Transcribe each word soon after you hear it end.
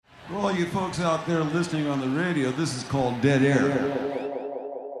For all you folks out there listening on the radio, this is called Dead Air.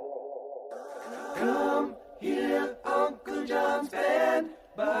 Come hear Uncle John's band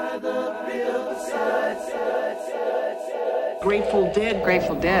by the riverside. Grateful Dead,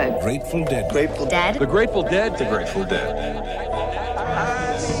 Grateful Dead. Grateful Dead. Grateful Dead. The Grateful Dead. The Grateful Dead.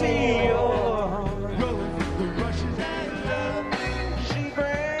 I see your rolling through the rushes and love. She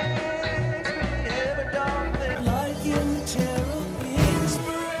brings me every dark thing. Like in the terror of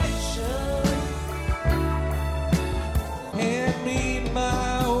inspiration. Hand me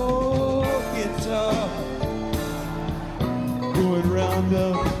my old guitar. Going round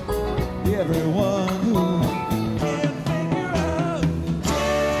up everyone who can't figure out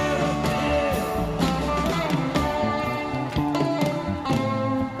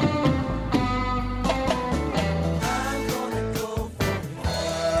I'm gonna go for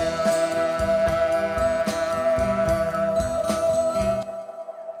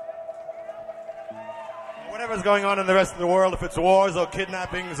Whatever's going on in the rest of the world, if it's wars or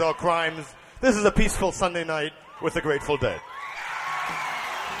kidnappings or crimes, this is a peaceful Sunday night with the Grateful Dead.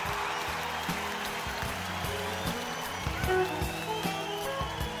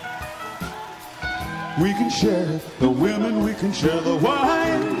 We can share the women, we can share the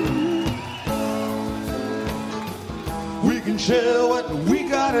wine. We can share what we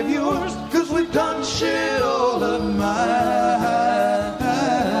got of yours, 'cause we've done shit all of mine.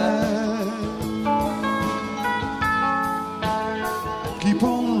 Keep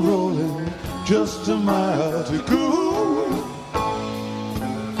on rolling, just a mile to go.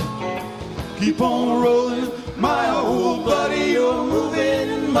 Keep on rolling, my old buddy, you're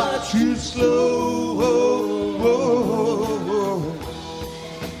moving much too slow.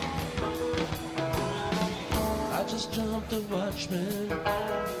 I just jumped a watchman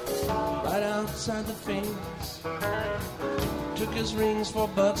right outside the fence. Took his rings for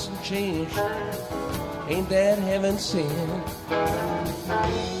bucks and change. Ain't that heaven sent?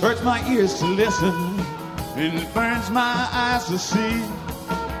 Hurts my ears to listen, and it burns my eyes to see.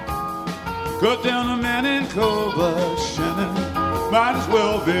 Cut down a man in Cobra Shannon, might as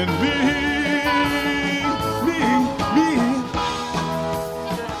well been me.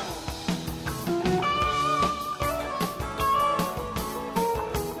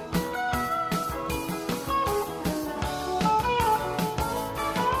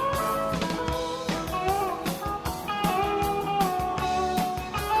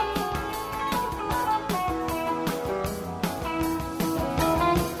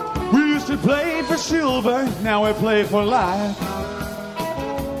 We play for silver, now we play for life.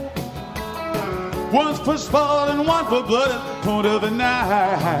 One's for sport and one for blood at the point of a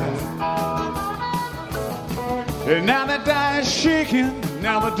knife. And now the die is shaking,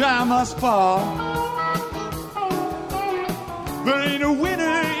 now the die must fall. There ain't a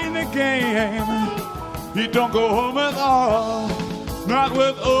winner in the game, you don't go home with all, not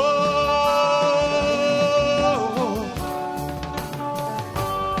with all.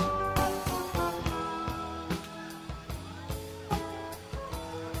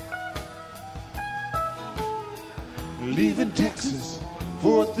 Leaving Texas,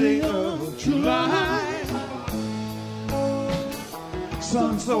 4th day of July.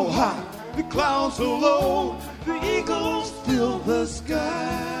 Sun so hot, the clouds so low, the eagles fill the sky.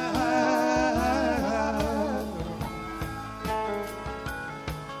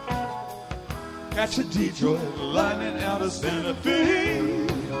 Catch a Detroit lightning out of Santa Fe.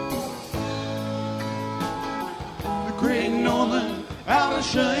 The Great Northern out of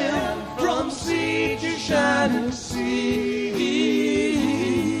Cheyenne, from sea to shining sea.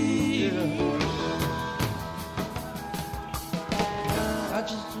 I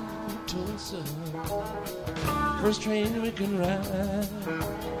just went to Tulsa, first train we can ride.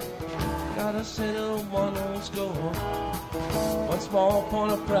 Gotta settle one old score, one small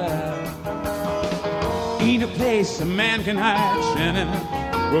point of pride. Ain't a place a man can hide, Shannon,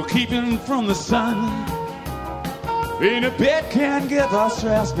 will keep him from the sun. Ain't a bed can give us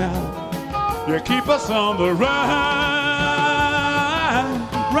rest now, you keep us on the run,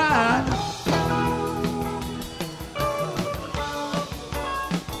 run.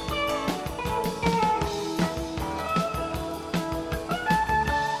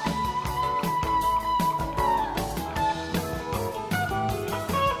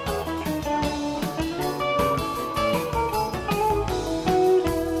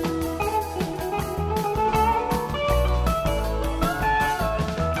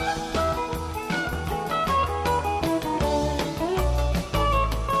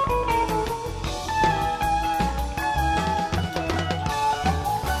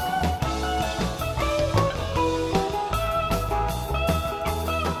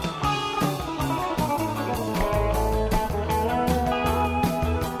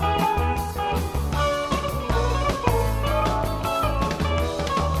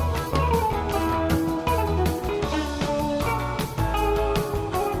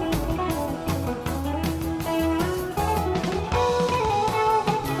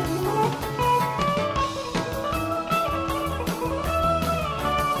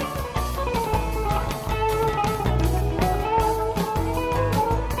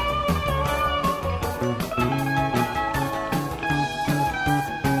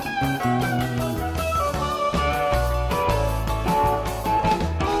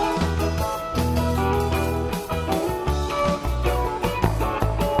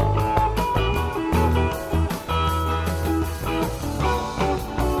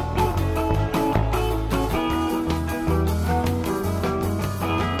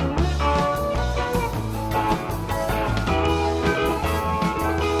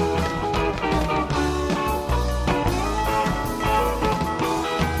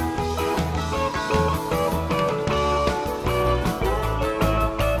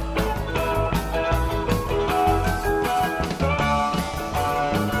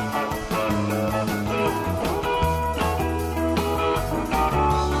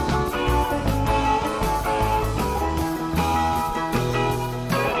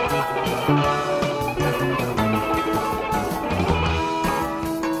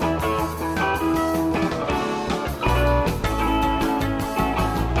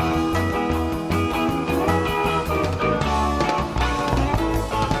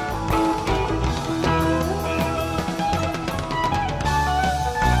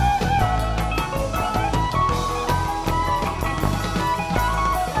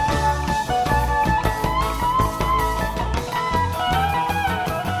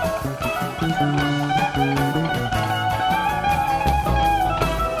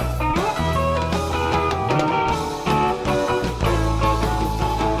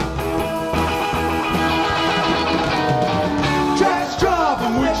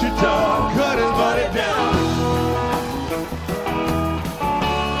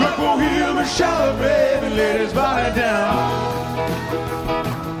 a shallow grave and laid his body down.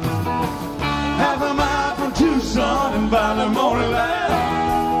 Half a mile from Tucson and by the morning light.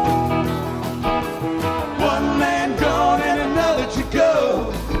 One man gone and another to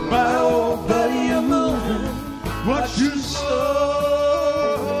go. My old buddy, you're moving what you sow.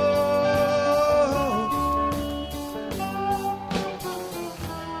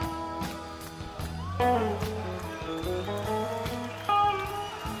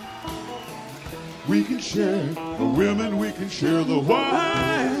 We can share the women, we can share the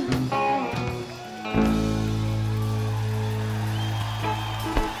wine.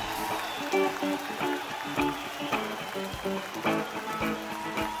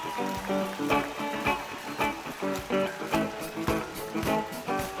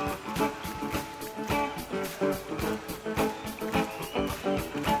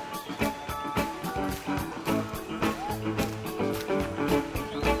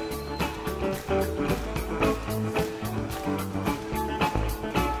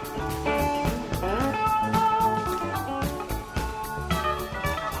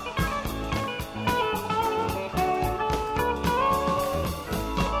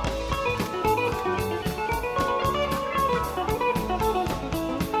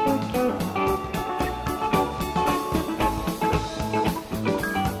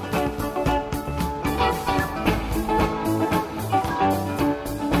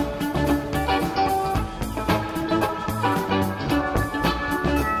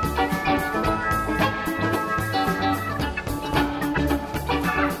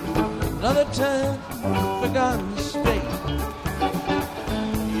 Another time, forgotten state.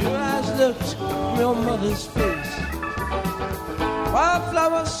 Your eyes looked from your mother's face.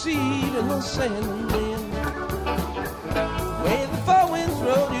 Wildflower seed in the sand and wind. Way the four winds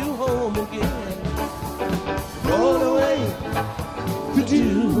rolled you home again. Roll away the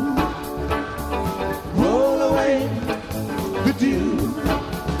dew. Roll away the dew.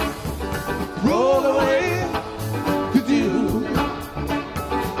 Roll away the dew.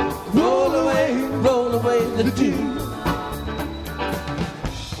 Roll away the dew.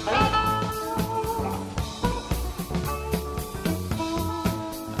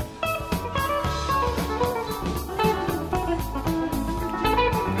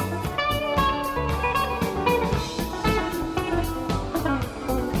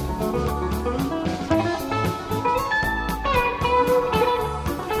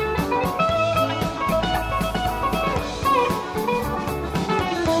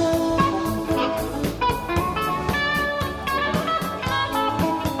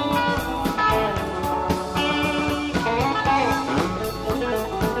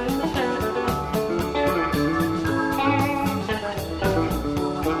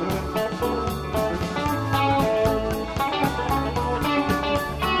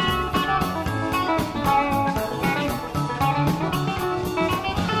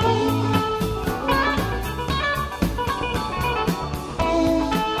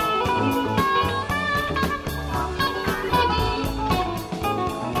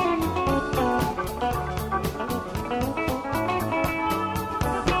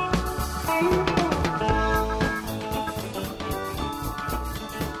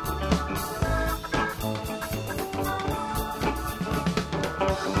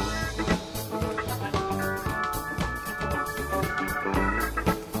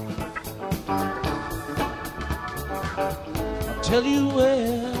 Tell you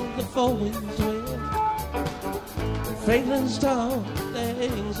where the four winds went. And Franklin's town, there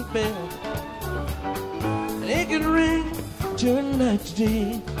hangs a bell. And it can ring during night to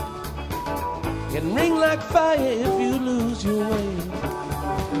day. It can ring like fire if you lose your way.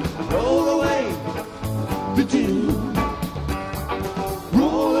 Roll away the dew.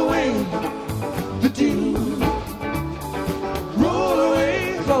 Roll away the dew. Roll away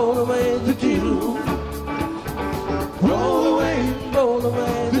the dew. Roll away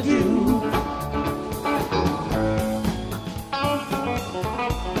the dew.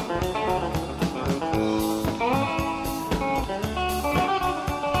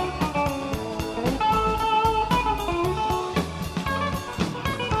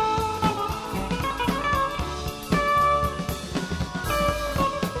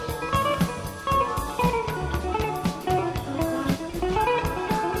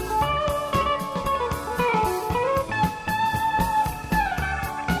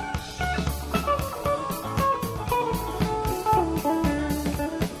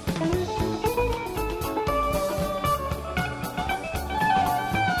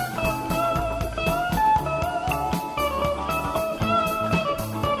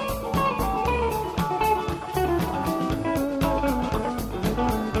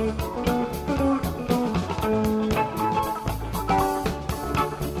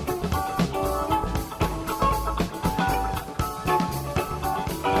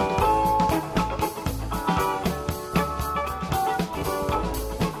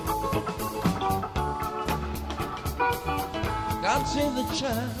 God save the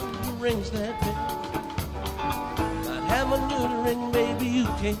child who rings that bell. I'd have my noodle ring, baby, you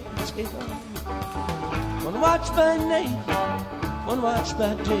can't take on. One watch by night, one watch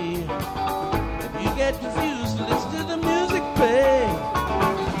by day. If you get confused, listen to the music play.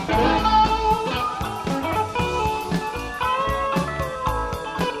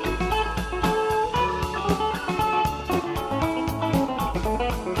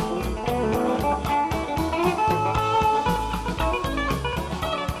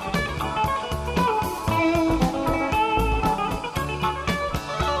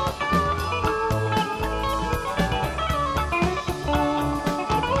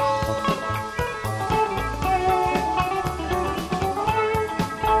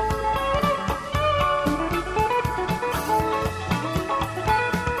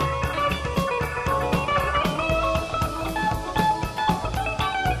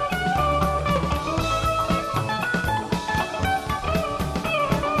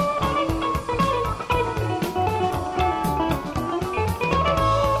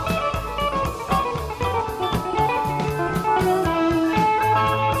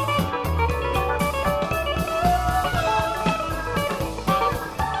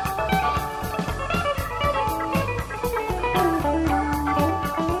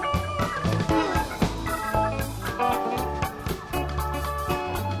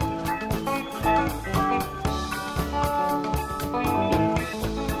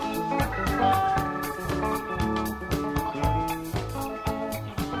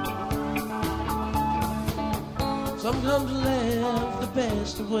 Some come to laugh the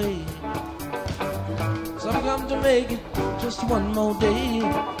best away. Some come to make it just one more day.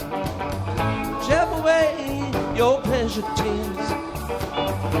 Whichever way your pleasure tends.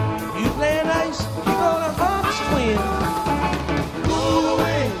 If you play nice, you're gonna harvest twins. Roll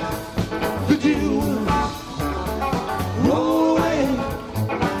away the dew. Roll away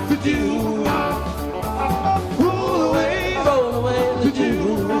the dew. Roll away the dew.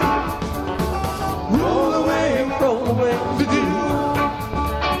 Roll away the dew.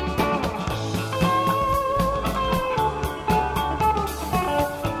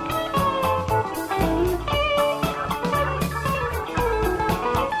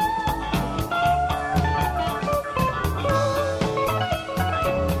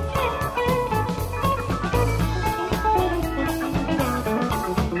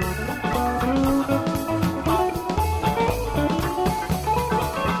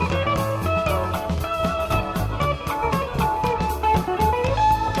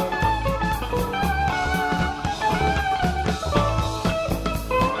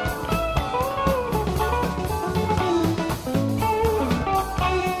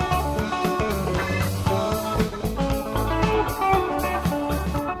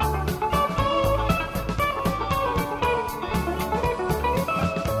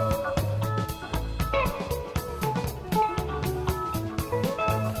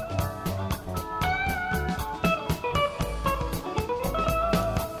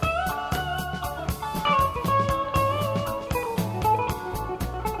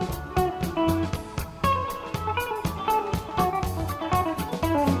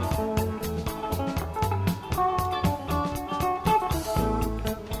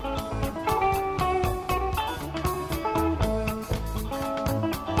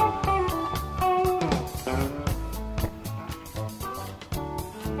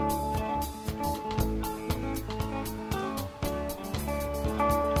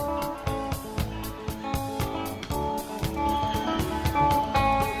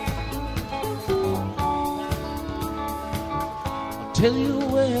 Tell you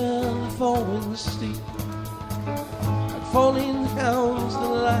where the four winds sleep, like falling hounds the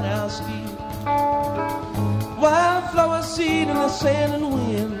lighthouse keep. Wildflower seed in the sand and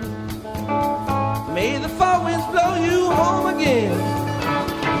wind. May the four winds blow you home again.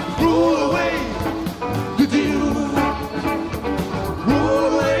 Roll away the dew. Roll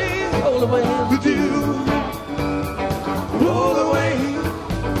away the dew. Roll away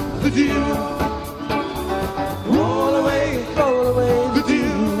the dew. Roll away the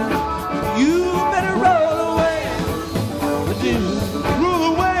dew. You better roll away the dew. Roll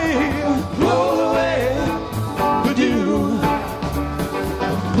away the dew.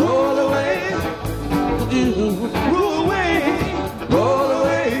 Roll away the dew. Roll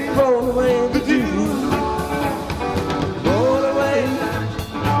away the dew. Roll away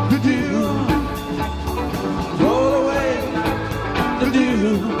the dew. Roll away the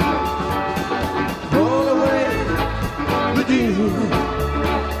dew.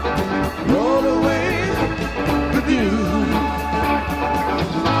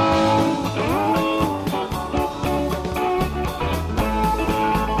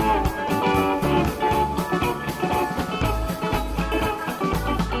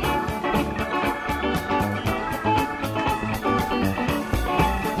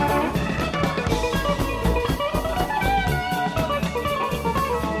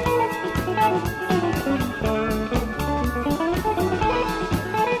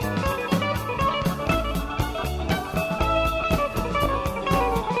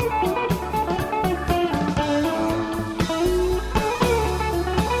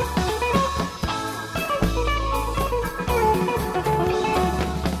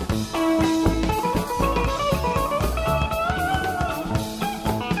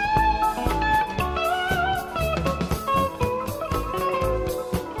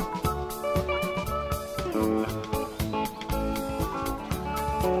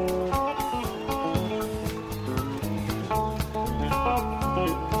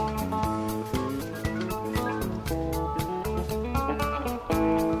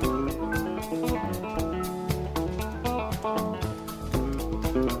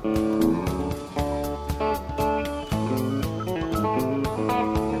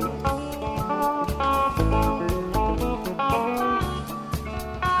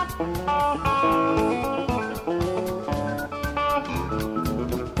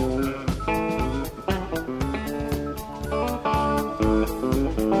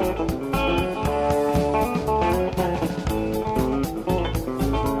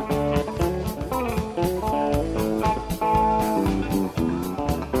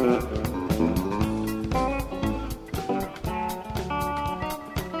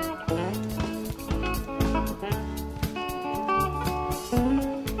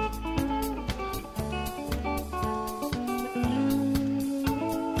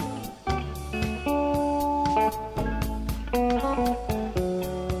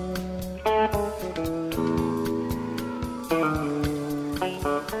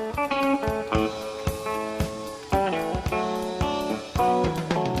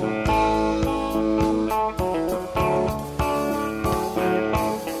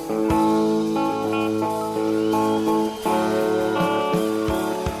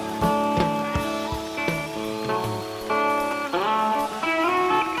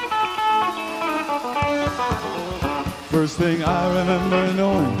 First thing I remember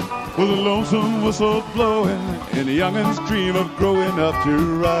knowing was a lonesome whistle blowing and a youngin's dream of growing up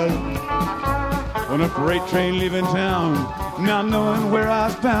to ride on a freight train leaving town, not knowing where I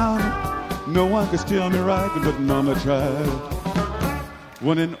was bound. No one could steer me right, but Mama tried.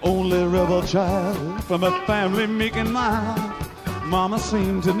 When an only rebel child from a family meek and mild, Mama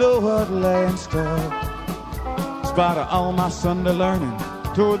seemed to know what lay in store. In spite of all my Sunday learning,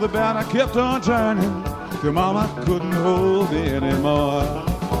 toward the bound I kept on turning, till Mama couldn't hold me anymore.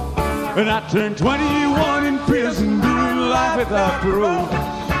 And I turned 21 in prison, doing life without parole.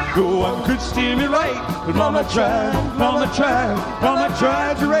 No one could steer me right, but Mama tried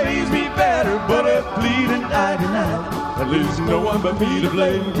to raise me better, but her pleading I denied. At least no one but me to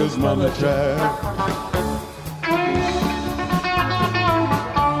blame, 'cause Mama tried.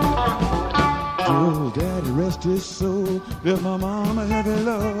 Oh, Daddy rest his soul, left my mama heavy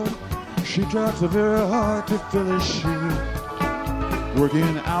load. She tried so very hard to fill his shoe,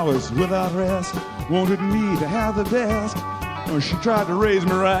 working hours without rest, wanted me to have the best. Oh, she tried to raise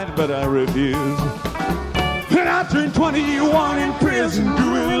me right, but I refused. And I turned 21 in prison,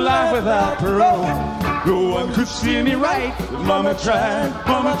 doing life without parole. No one could see me right, but Mama tried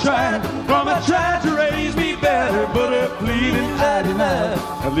to raise me better, but her pleading I denied.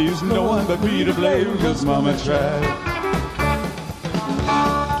 At least no one but me to blame, 'cause Mama tried.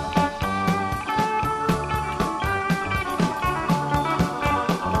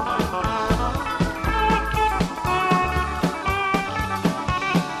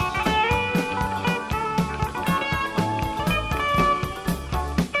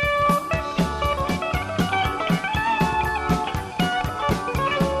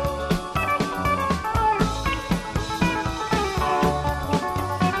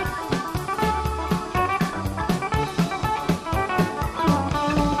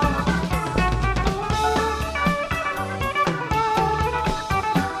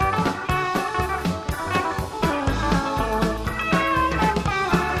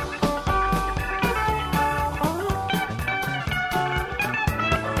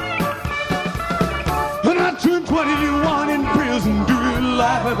 Turned 21 in prison, doing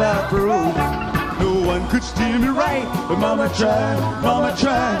life without parole. No one could steer me right, but Mama tried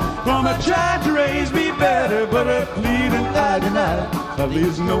to raise me better, but her pleading I denied. At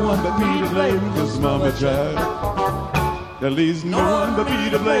least no one but me to blame, 'cause Mama tried. At least no one but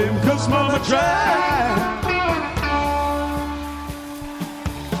me to blame, 'cause Mama tried.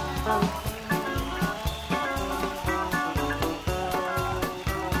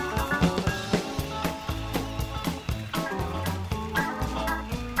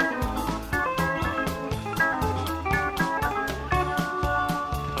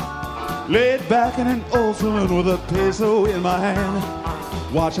 Laid back in an old saloon with a peso in my hand,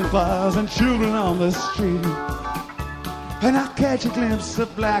 watching flowers and children on the street. And I catch a glimpse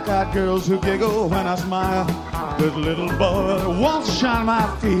of black-eyed girls who giggle when I smile. This little boy wants to shine my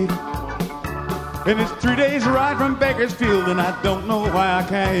feet. And it's 3 days ride from Bakersfield, and I don't know why I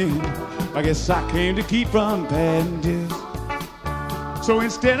came. I guess I came to keep from panties. So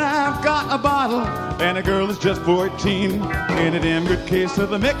instead I've got a bottle, and a girl is just 14, and a damn good case of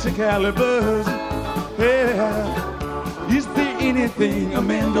the Mexicali buzz. Yeah, is there anything a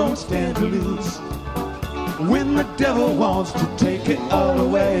man don't stand to lose? When the devil wants to take it all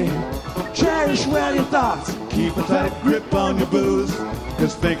away, cherish well your thoughts, keep a tight grip on your booze,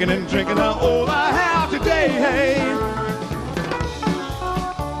 'cause thinking and drinking are all I have today. Hey.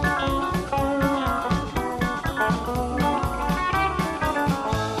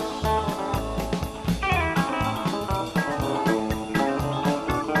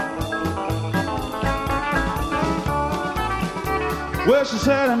 Well, she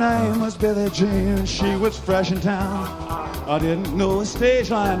said her name was Billie Jean. She was fresh in town, I didn't know a stage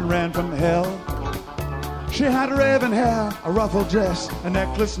line ran from hell. She had raven hair, a ruffled dress, a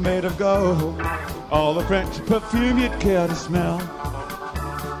necklace made of gold, all the French perfume you'd care to smell.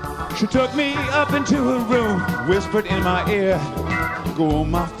 She took me up into her room, whispered in my ear, "Go on,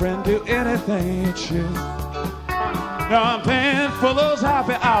 my friend, do anything you choose." Now I'm paying for those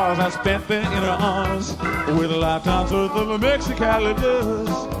happy hours I spent there in her arms, with a lifetime's worth of Mexicali blues.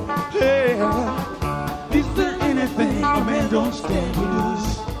 Hey, is there anything a man don't stand to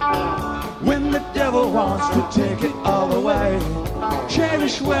lose? When the devil wants to take it all away,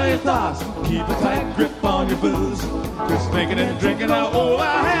 cherish well your thoughts, keep a tight grip on your booze. Just thinking and drinking out all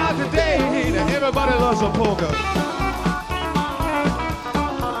I have today. Now everybody loves a polka.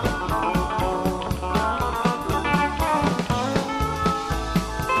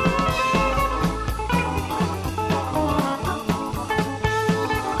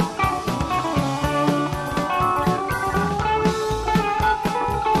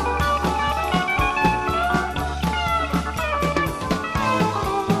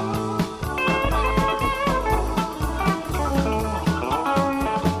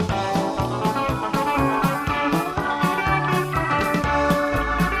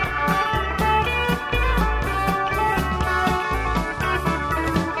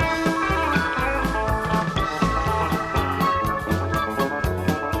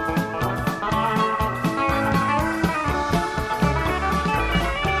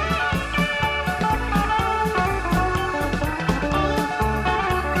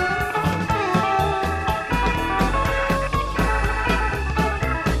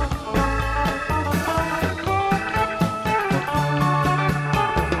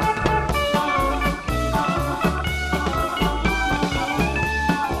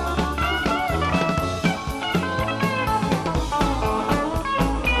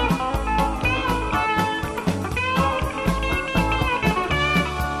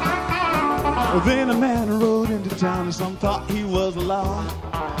 Then a man rode into town and some thought he was the law.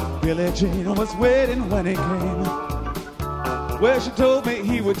 Billie Jean was waiting when he came. Well, she told me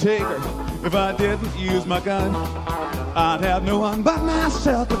he would take her if I didn't use my gun. I'd have no one but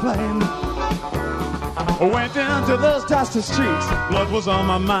myself to blame. I went down to those dusty streets, blood was on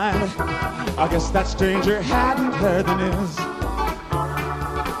my mind. I guess that stranger hadn't heard the news,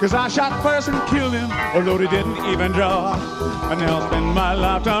 'cause I shot first and killed him, although he didn't even draw. And now I'll spend my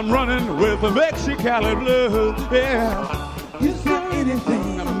lifetime running with the Mexicali blues. Yeah. Is there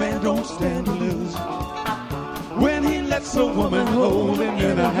anything a man don't stand to lose? When he lets a woman hold him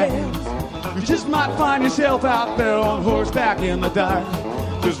in her hands, you just might find yourself out there on horseback in the dark,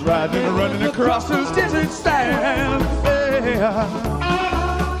 just riding and running across those desert sands. Yeah.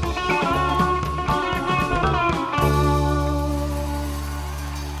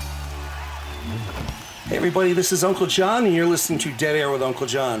 Hey everybody, this is Uncle John, and you're listening to Dead Air with Uncle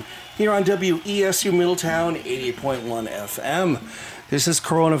John here on WESU Middletown 88.1 FM. This is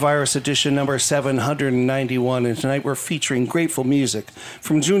Coronavirus Edition number 791, and tonight we're featuring grateful music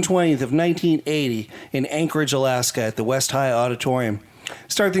from June 20th of 1980 in Anchorage, Alaska at the West High Auditorium.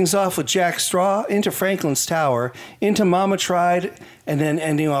 Start things off with Jack Straw, into Franklin's Tower, into Mama Tried, and then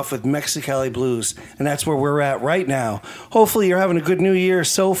ending off with Mexicali Blues. And that's where we're at right now. Hopefully you're having a good new year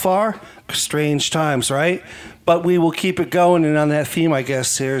so far. Strange times, right? But we will keep it going, and on that theme, I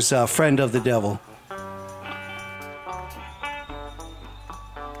guess, here's Friend of the Devil.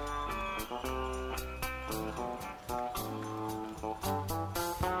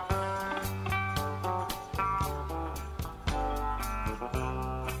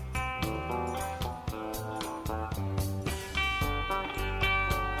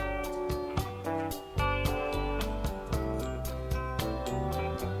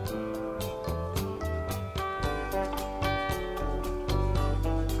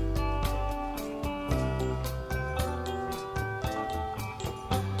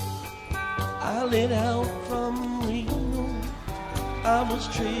 I lit out from Reno. I was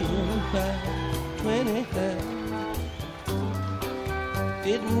trailed by 20 hands.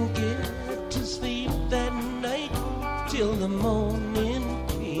 Didn't get to sleep that night till the morning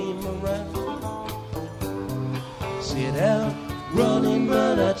came around. Set out running,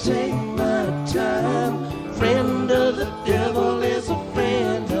 but I take my time. Friend of the devil is a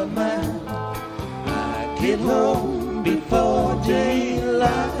friend of mine. I get home before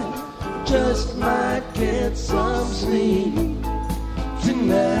daylight, just might get some sleep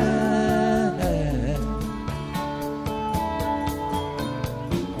tonight.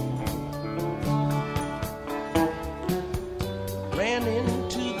 Ran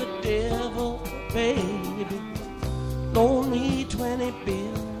into the devil, baby, loaned me 20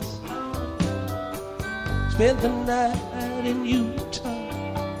 bills. Spent the night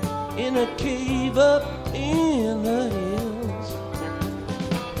Utah in a cave up in the hills.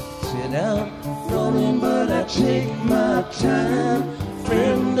 Sit out running, but I take my time.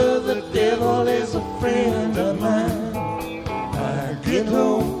 Friend of the devil is a friend of mine. I get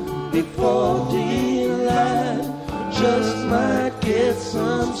home before daylight, just might get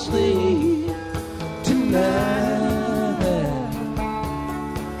some sleep tonight.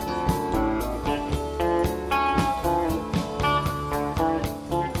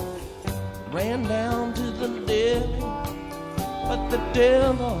 Ran down to the deli, but the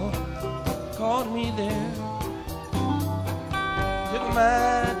devil caught me there. Took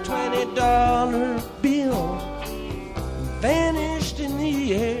my $20 bill and vanished in the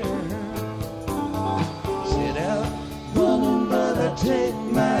air. Sit out running, but I take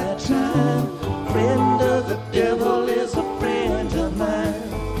my time. Friend of the devil is a friend of mine.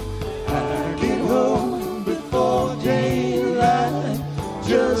 I get home before daylight,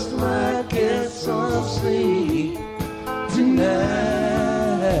 just might get some sleep tonight.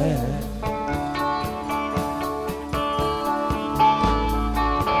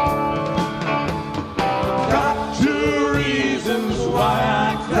 Got two reasons why I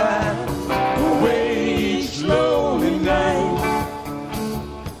cry away each lonely night.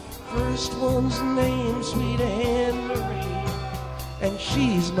 First one's named Sweet Anne Marie, and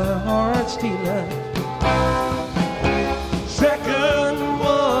she's my heart's delight. Second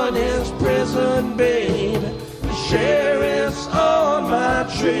one is Prison Babe, the sheriff's on my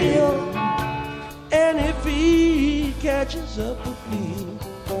trail, and if he catches up with me,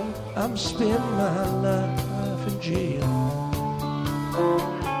 I'm spending my life in jail.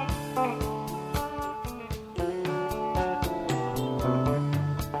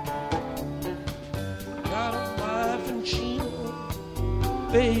 Got a wife in Chino,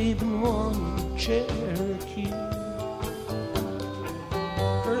 babe in one Cherokee.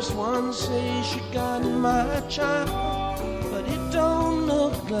 First one says she got my child, but it don't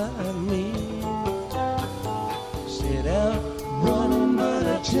look like me. Sit out running, but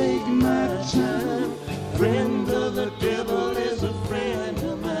I take my time. Friend of the devil is a friend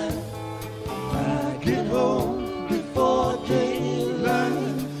of mine. I get home before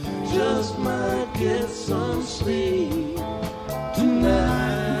daylight, just might get some sleep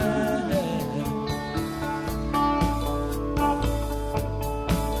tonight.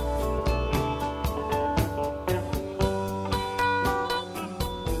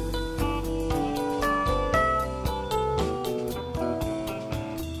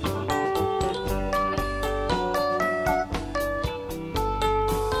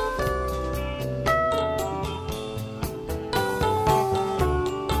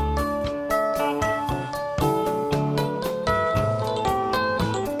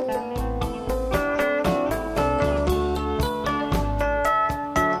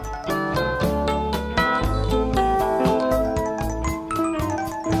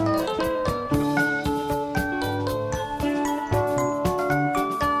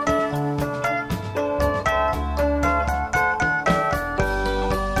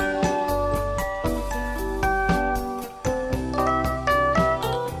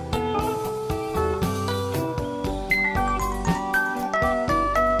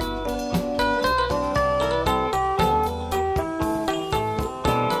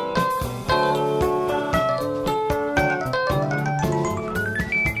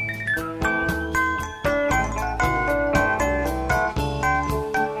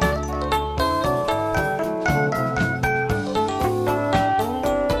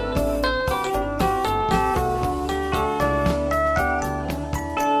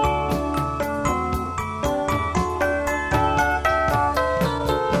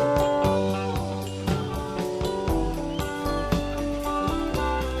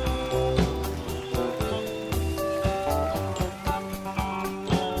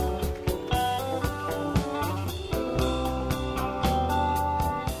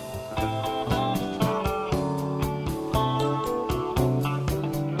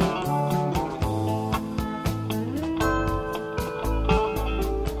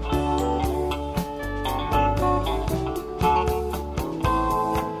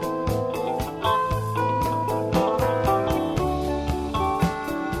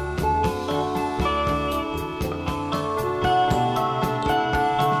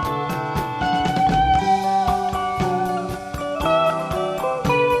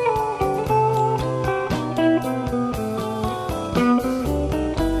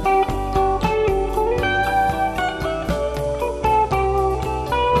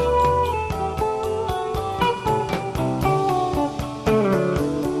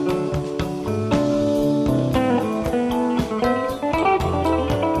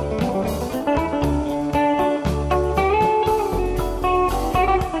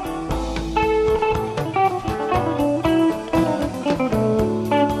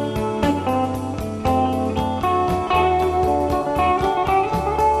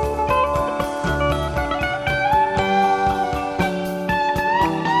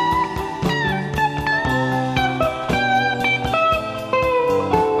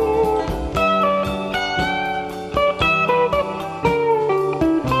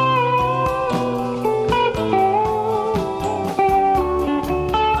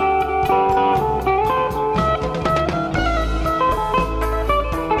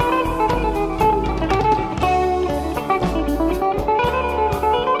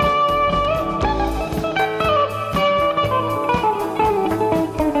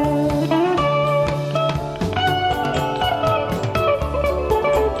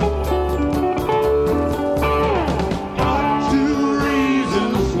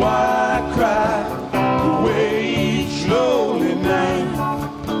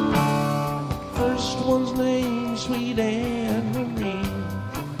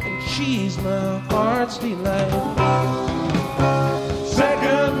 heart's delight.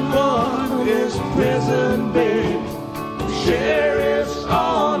 Second one is prison, babe. Sheriff's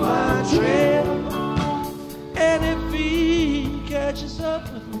on my trail. And if he catches up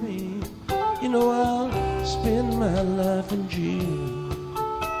with me, you know I'll spend my life in jail.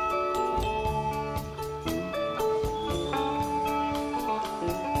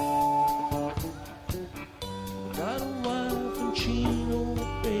 Got a wife in Chino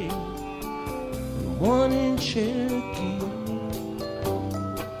Bay, one in Cherokee.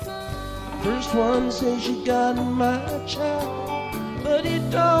 First one says she got my child, but it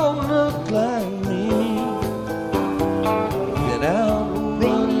don't look like me. Get out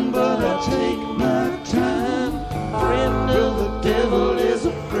running, but I take my time. Friend of the devil is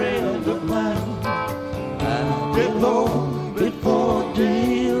a friend of mine. I get home before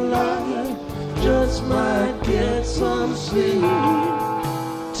daylight, just might get some sleep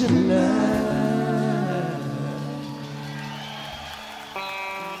tonight.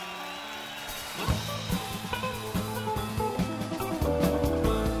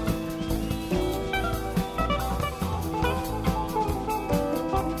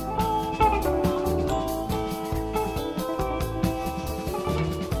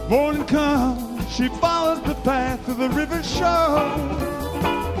 Morning comes, she follows the path to the river shore.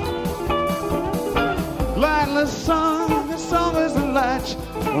 Lightless song, the song is a latch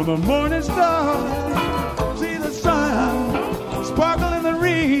on the morning star. See the sun sparkle in the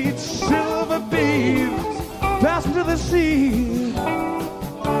reeds, silver beams passing to the sea.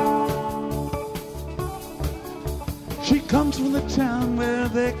 She comes from the town where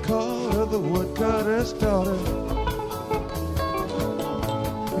they call her the woodcutter's daughter.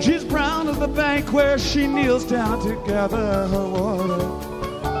 She's brown as the bank where she kneels down to gather her water.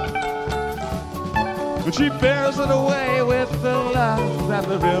 And she bears it away with the love that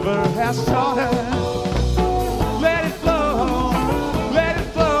the river has taught her. Let it flow,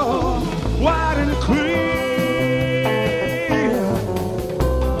 wide and clear.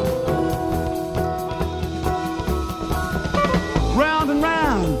 Round and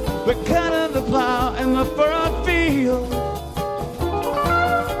round, the cut of the plow in the furrowed field.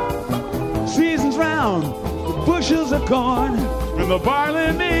 Seasons round, the bushels of corn and the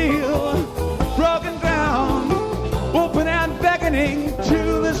barley meal. Broken ground, open and beckoning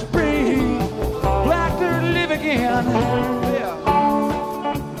to the spring. Black dirt live again. Yeah.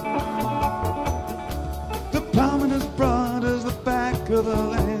 The plowman is broad as the back of the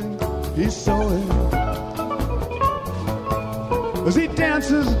land. He's sowing as he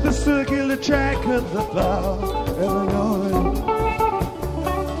dances the circular track of the plow, ever knowing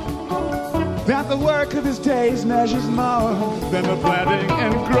that the work of his days measures more than the planting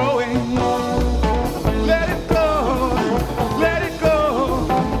and growing. Let it go,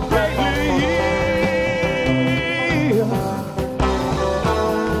 greatly.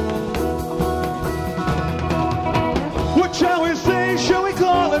 What shall we say? Shall we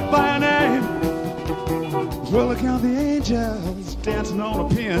call it by a name? Well, look how the angels dancing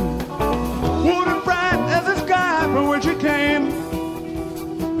on a pin. Water bright as the sky from which it came.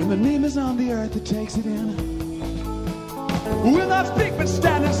 And the name is on the earth that takes it in. Will not speak but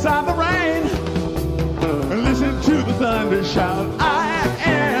stand inside the rain and listen to the thunder shout, I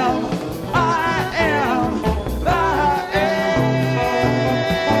am, I am, I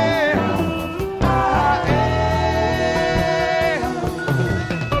am, I am.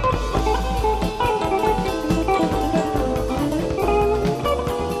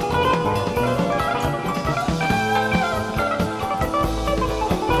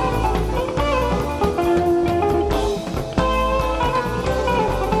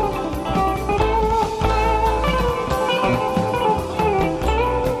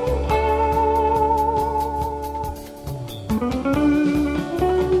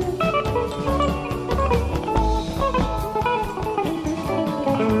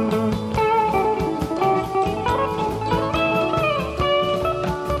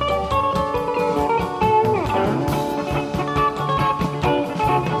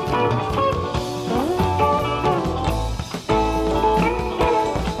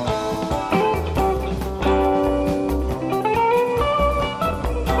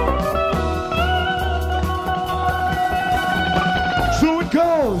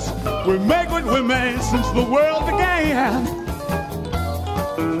 We make what we made since the world began.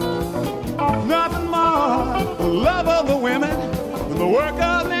 Nothing more, the love of the women than the work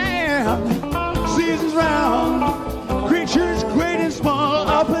of man. Seasons round, creatures great and small,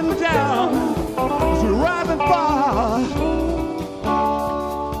 up and down, as we rise and fall.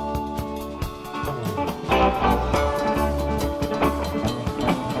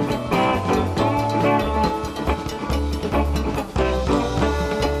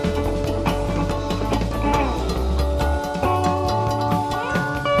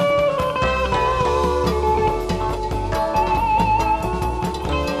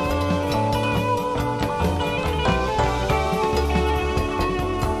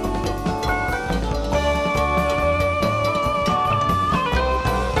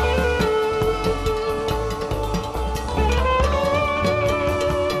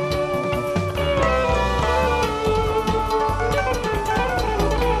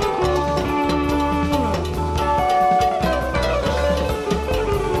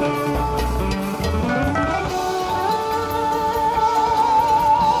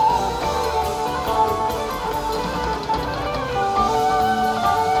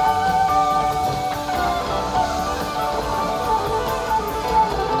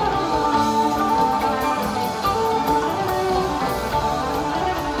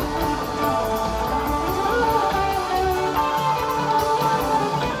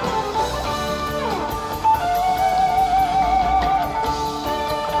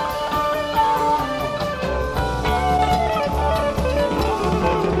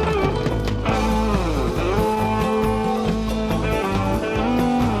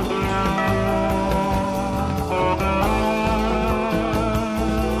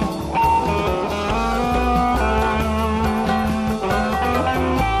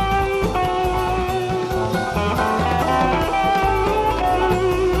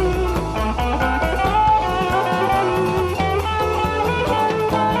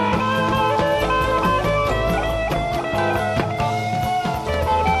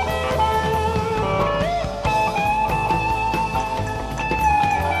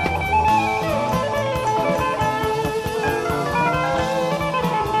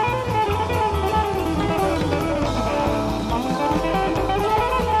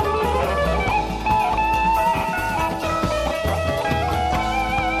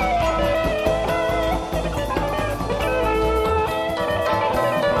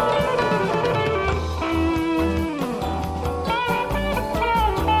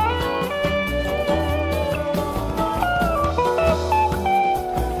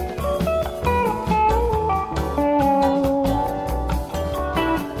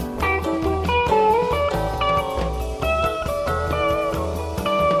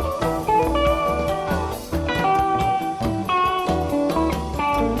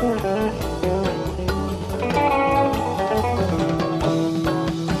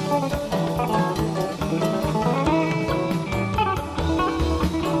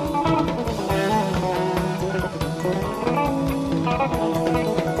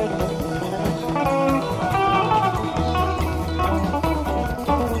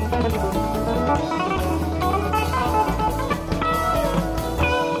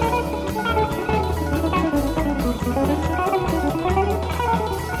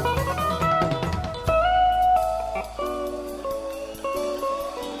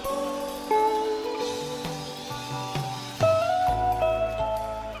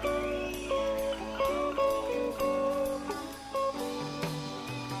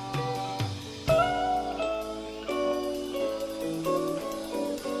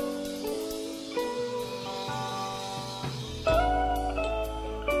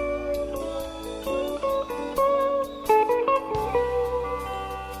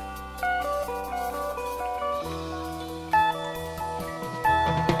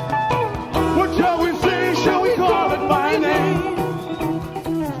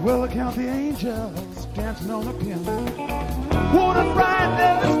 dancing on the piano. Water bright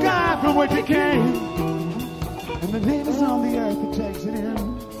as the sky from which it came, and the neighbors on the earth that takes it in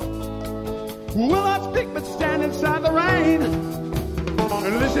will not speak but stand inside the rain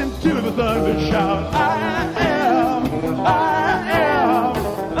and listen to the thunder shout, I am, I am,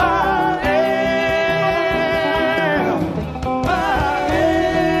 I am,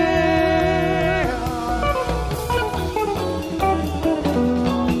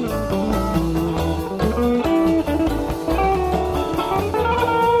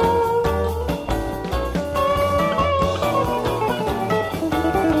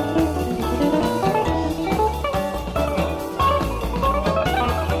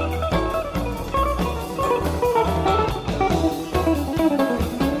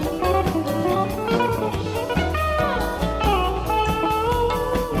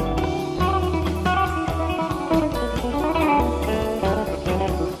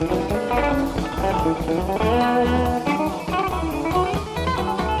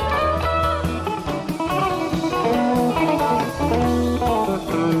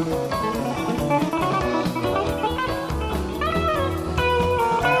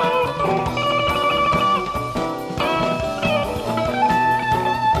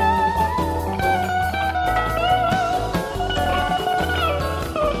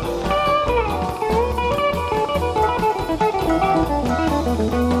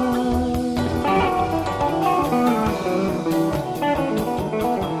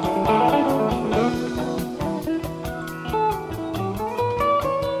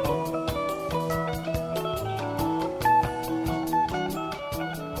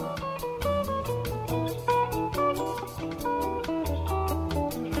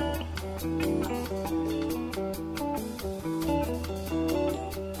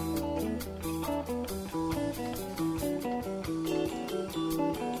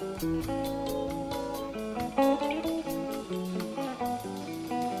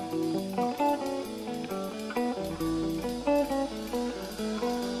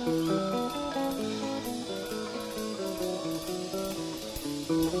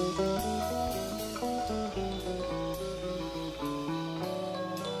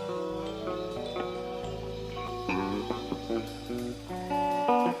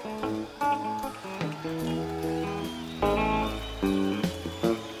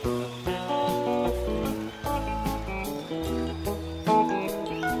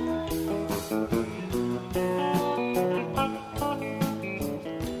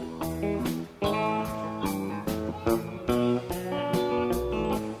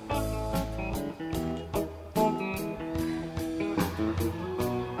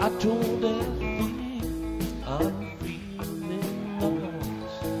 I told Effie I'm feeling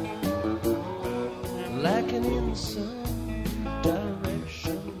lost, lacking in some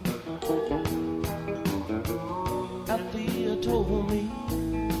direction. Althea told me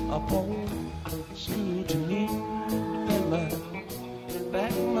upon scrutiny that my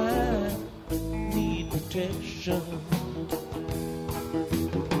back might need protection.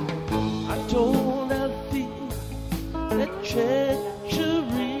 I told Althea that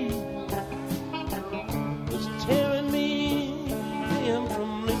treachery was tearing me limb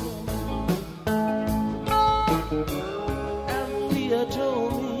from limb. Althea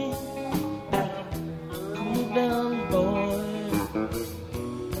told me, cool down, boy,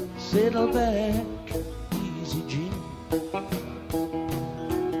 settle back, easy, Jim.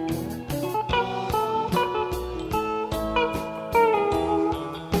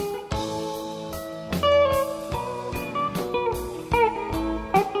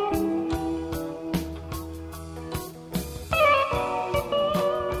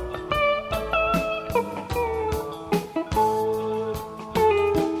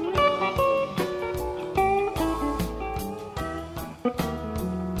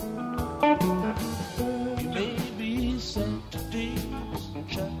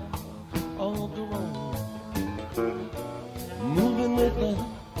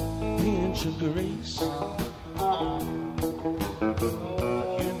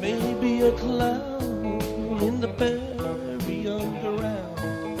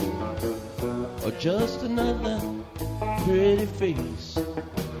 Just another pretty face.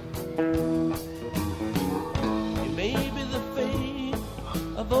 You may be the fate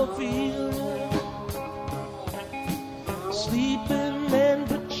of Ophelia, sleeping and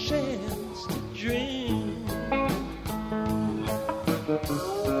perchance to dream,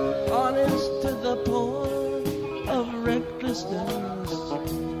 honest to the point of recklessness,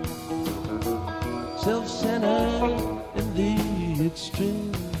 self-centered in the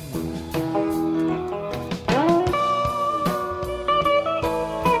extreme.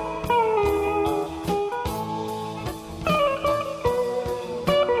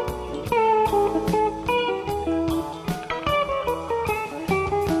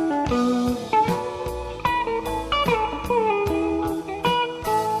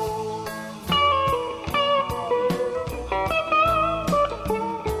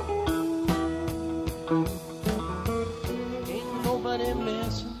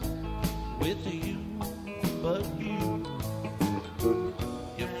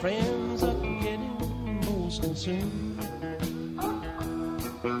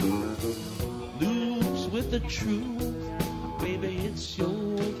 Lose with the truth, baby, it's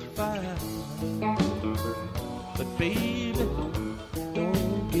your fight. But baby,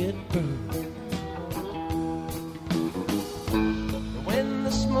 don't get burned. When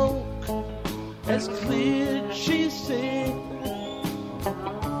the smoke has cleared, she said,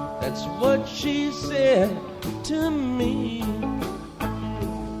 that's what she said to me.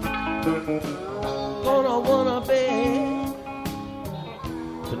 Gonna wanna beg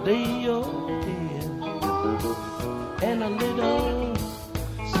to lay your head and a little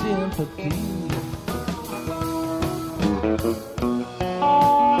sympathy.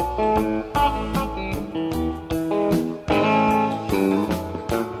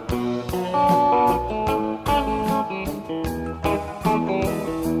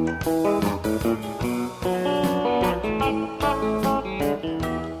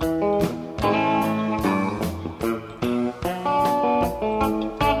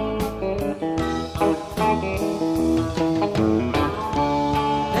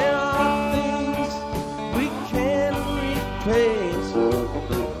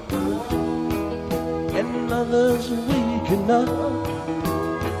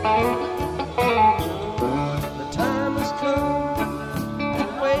 The time has come to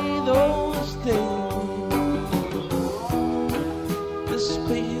weigh those things. This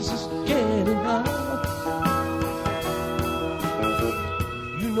space is getting hot.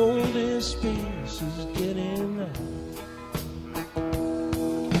 You know this space is getting hot.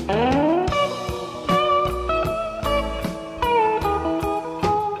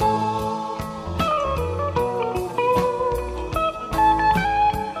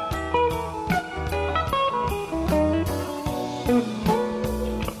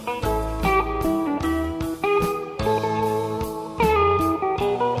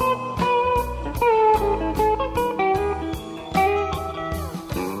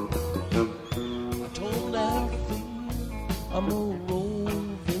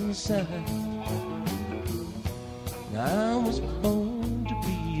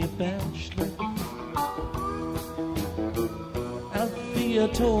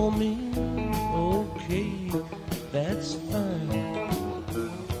 Told me, okay, that's fine.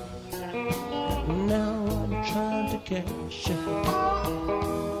 Now I'm trying to catch you.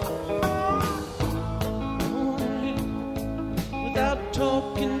 Without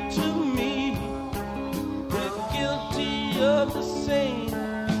talking to me, you're guilty of the same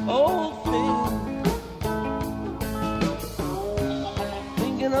old thing.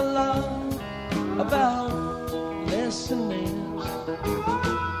 Thinking a lot about less and less,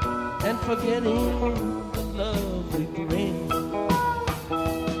 and forgetting the love we bring.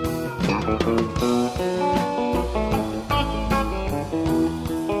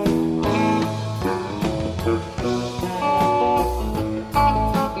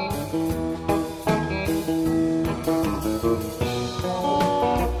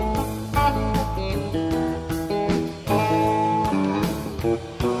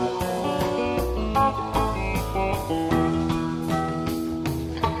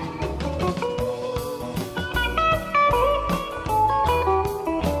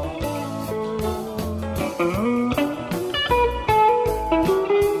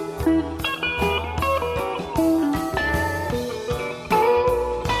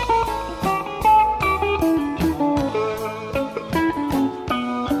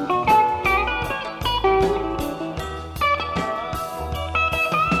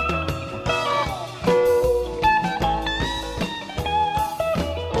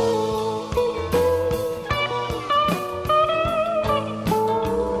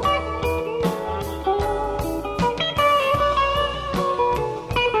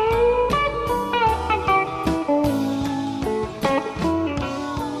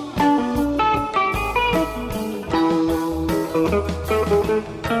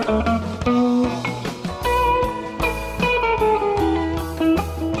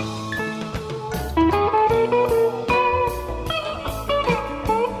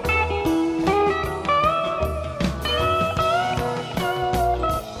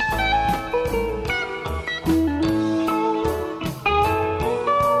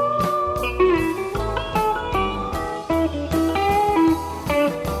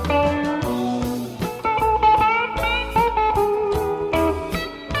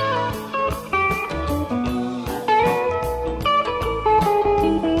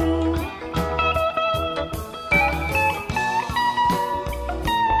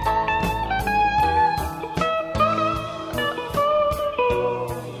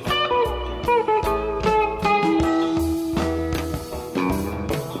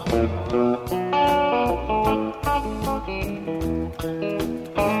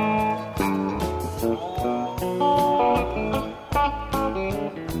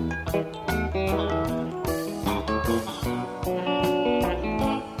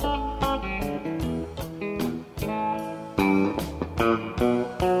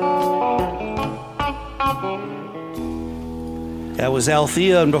 That was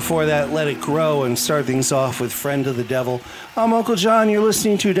Althea, and before that, Let It Grow, and start things off with Friend of the Devil. I'm Uncle John. You're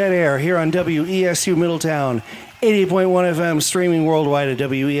listening to Dead Air here on WESU Middletown, 88.1 FM, streaming worldwide at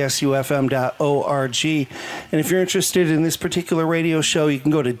WESUFM.org. And if you're interested in this particular radio show, you can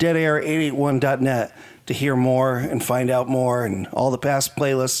go to deadair881.net to hear more and find out more, and all the past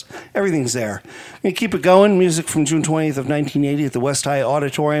playlists. Everything's there. We keep it going. Music from June 20th of 1980 at the West High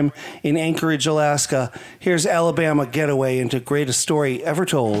Auditorium in Anchorage, Alaska. Here's Alabama Getaway into Greatest Story Ever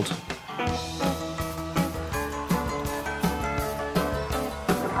Told.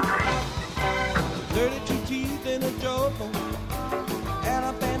 32 teeth in a jawbone.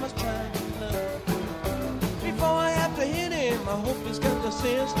 Alabama's trying to love. Before I have to hit him, I hope he's got the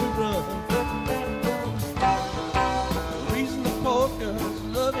sense to run. The reason the poor girls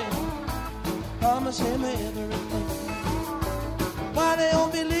love him, promise him everything. Why they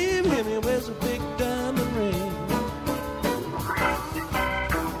don't believe him, he wears a big diamond ring.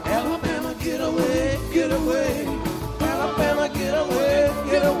 Alabama, get away, get away. Alabama, get away,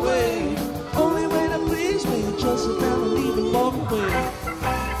 get away. Only way to please me is just sit down and leave and walk away.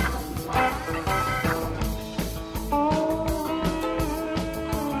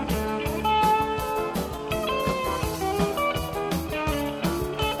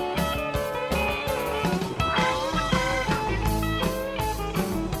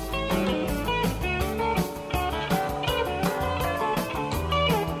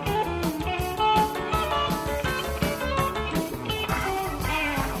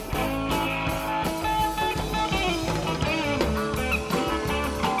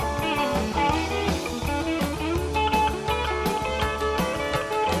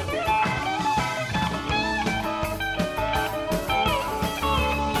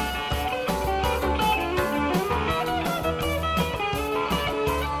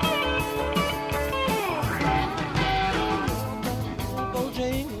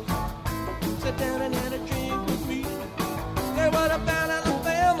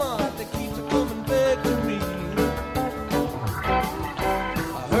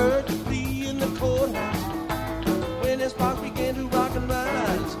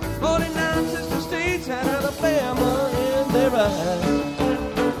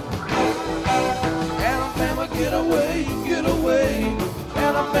 Alabama, get away, get away.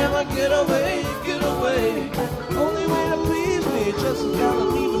 Alabama, get away, get away. Only way to please me is just to gotta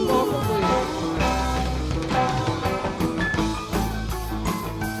leave and walk away.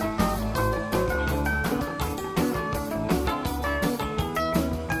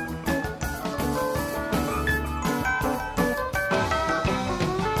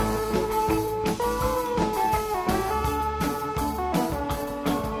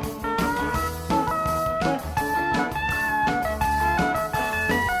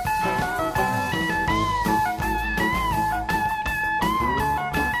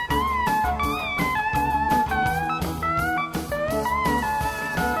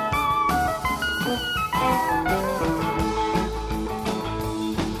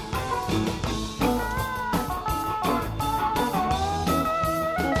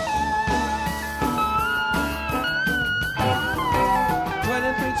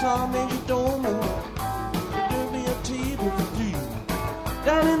 Tom and you don't know. Give me a tea with a deal.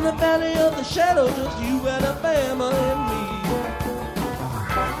 Down in the valley of the shadow, just you, Alabama, and me.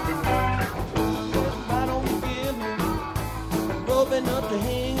 Why don't you give him rope enough to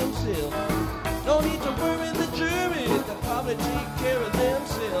hang himself? No need to worry the jury, they'll probably take care of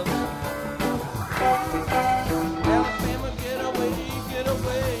themselves. Alabama, get away, get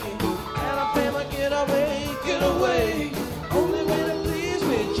away. Alabama, get away, get away. Only way to please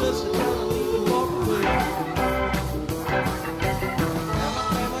me, just to kind of leave and walk away.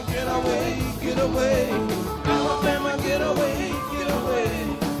 Alabama, get away, get away. Alabama, get away, get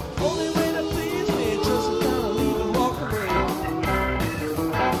away. Only way to please me, just to kind of leave and walk away.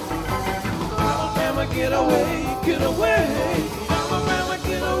 Alabama, get away, get away. Alabama,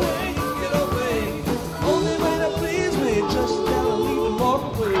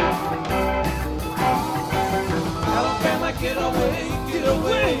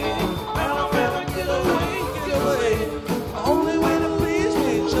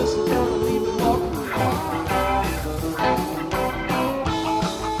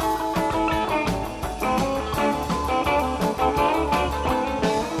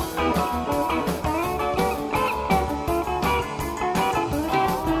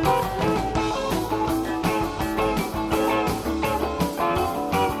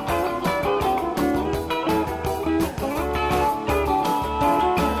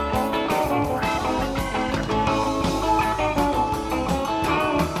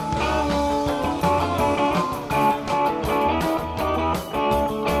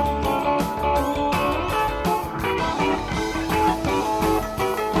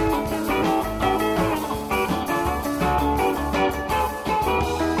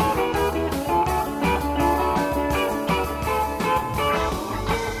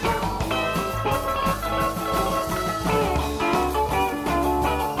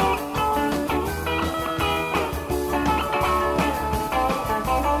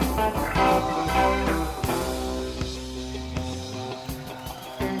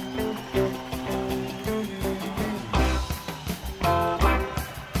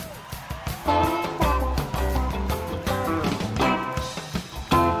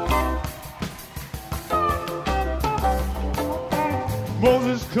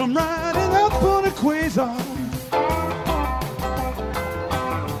 Moses come riding up on a quasar.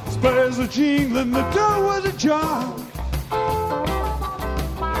 Spurs were jingling, the door was ajar.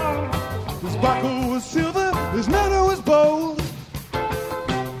 His buckle was silver, his manner was bold.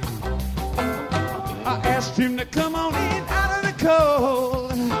 I asked him to come on in out of the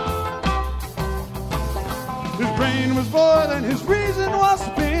cold. His brain was boiling, his reason was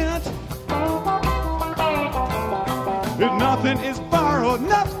spent. If nothing is borrowed,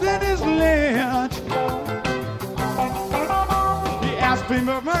 nothing is lent. He asked me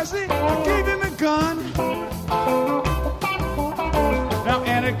for mercy, I gave him a gun. Now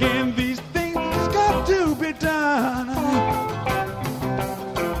and again, these things got to be done.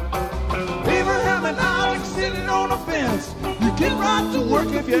 Abraham and Isaac sitting on a fence. You get right to work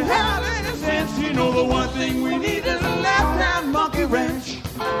if you have any sense. You know the one thing we need is a left-hand monkey wrench.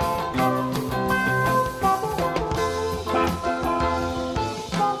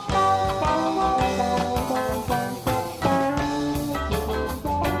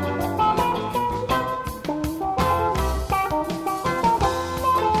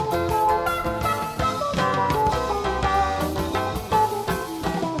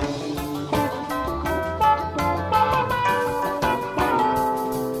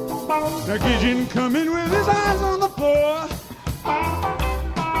 Now Gideon come in with his eyes on the floor.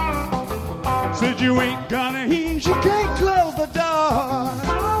 Said you ain't gonna heat, you can't close the door.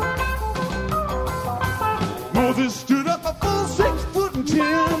 Moses stood up a full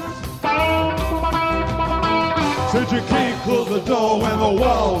 6'10". Said you can't close the door when the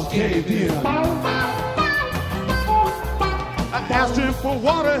walls caved in. I asked him for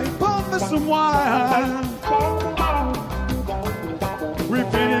water, he poured me some wine. We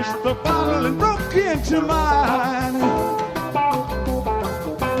finished the bottle and broke into mine.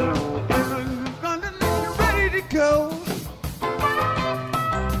 Ready to go.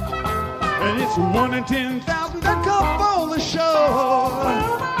 And it's 1 in 10,000 that come for the show.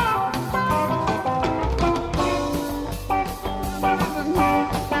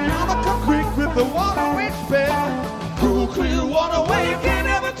 Yamaka Creek with the water rich bed. Cool, clear water where you can't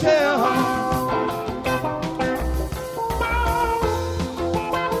ever tell.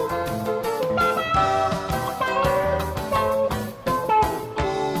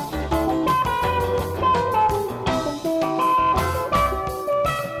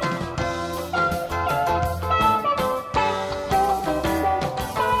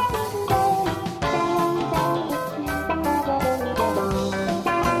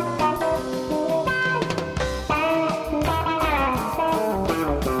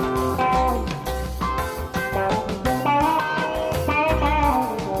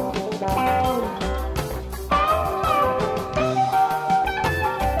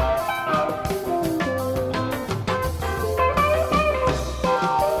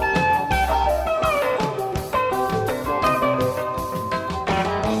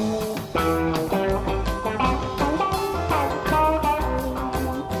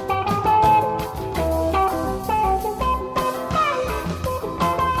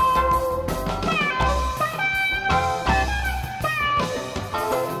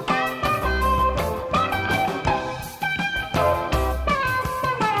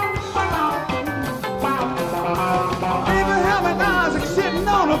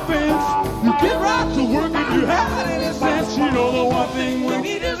 You get right to work if you have any sense. You know the one thing we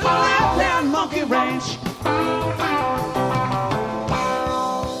need is a left-hand monkey wrench.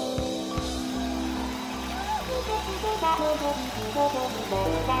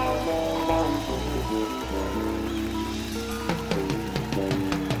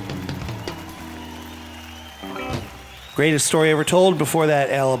 Greatest story ever told. Before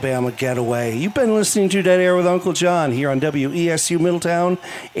that, Alabama Getaway. You've been listening to Dead Air with Uncle John here on WESU Middletown,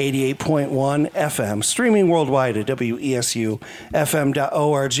 88.1 FM. Streaming worldwide at WESUFM.org.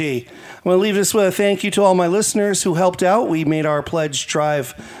 I'm going to leave this with a thank you to all my listeners who helped out. We made our pledge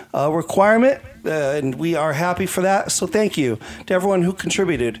drive requirement, and we are happy for that. So thank you to everyone who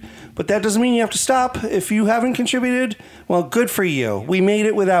contributed. But that doesn't mean you have to stop. If you haven't contributed, well, good for you. We made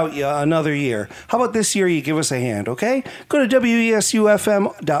it without you another year. How about this year you give us a hand, okay? Go to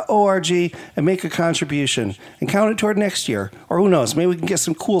WESUFM.org and make a contribution and count it toward next year. Or who knows, maybe we can get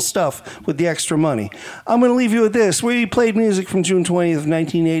some cool stuff with the extra money. I'm going to leave you with this. We played music from June 20th of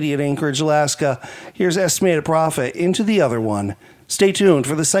 1980 at Anchorage, Alaska. Here's Estimated Profit, Into the Other One. Stay tuned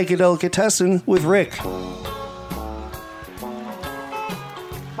for the Psychedelicatessen with Rick.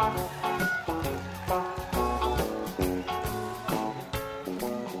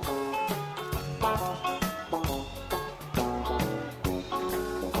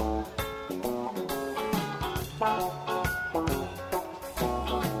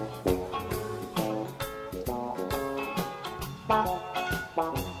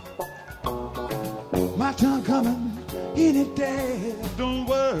 any day. Don't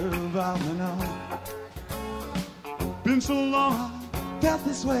worry about me now. Been so long I felt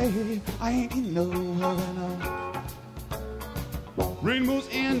this way. I ain't in no hurry now. Rainbows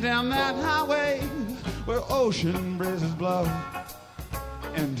end down that highway where ocean breezes blow.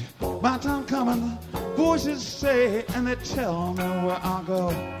 And my time coming, voices say and they tell me where I'll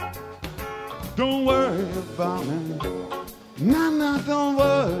go. Don't worry about me. Nah, don't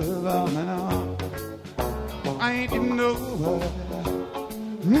worry about me now. I ain't in no hurry.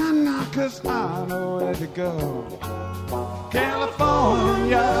 Nah, 'cause I know where to go.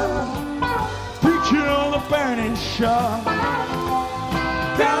 California, picture on the burning shore.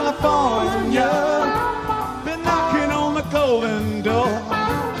 California, been knocking on the golden door.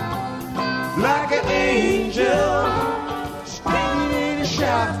 Like an angel, standing in a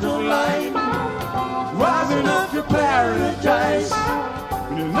shaft of light, rising up to paradise.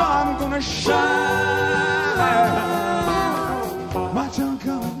 You know I'm gonna shine. My time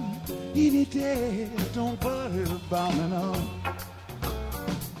coming any day. Don't worry about me now.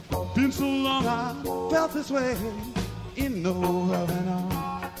 Been so long I felt this way. In no hurry now.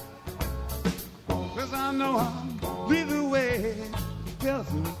 'Cause I know I'll lead the way.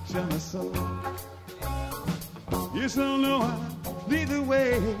 Tells me, tell me so. Yes, I know I'll lead the way.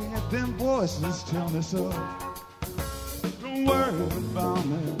 Them voices tell me so. Don't worry about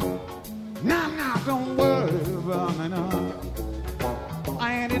me. Nah, don't worry about me now.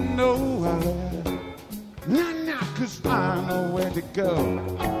 I ain't in no hurry. Nah, 'cause I know where to go.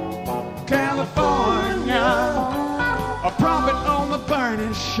 California, a prophet on the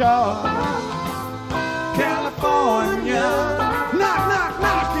burning shore. California,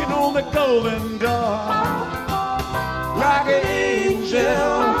 knocking on the golden door. Like an angel,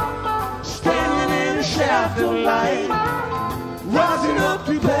 standing in a shaft of light, rising up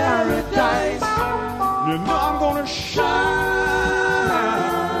to paradise. You know I'm gonna shine.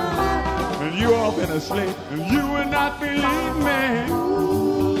 And you all been asleep, and you would not believe me.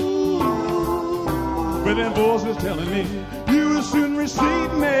 But them voices telling me you will soon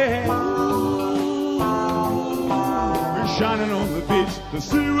receive me. We're shining on the beach, the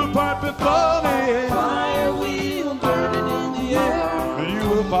sea will part before me. Fire wheel burning in the air. And you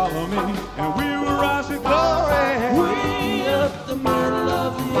will follow me, and we will rise to glory. Way up the middle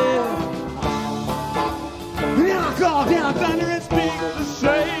of the air. Now I call down thunder and speak the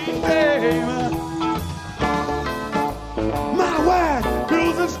same name. My word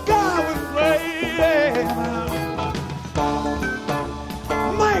fills the sky with rain.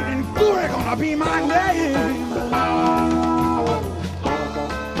 Might and glory gonna be my name.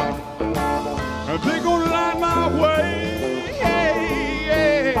 And they gonna light my way.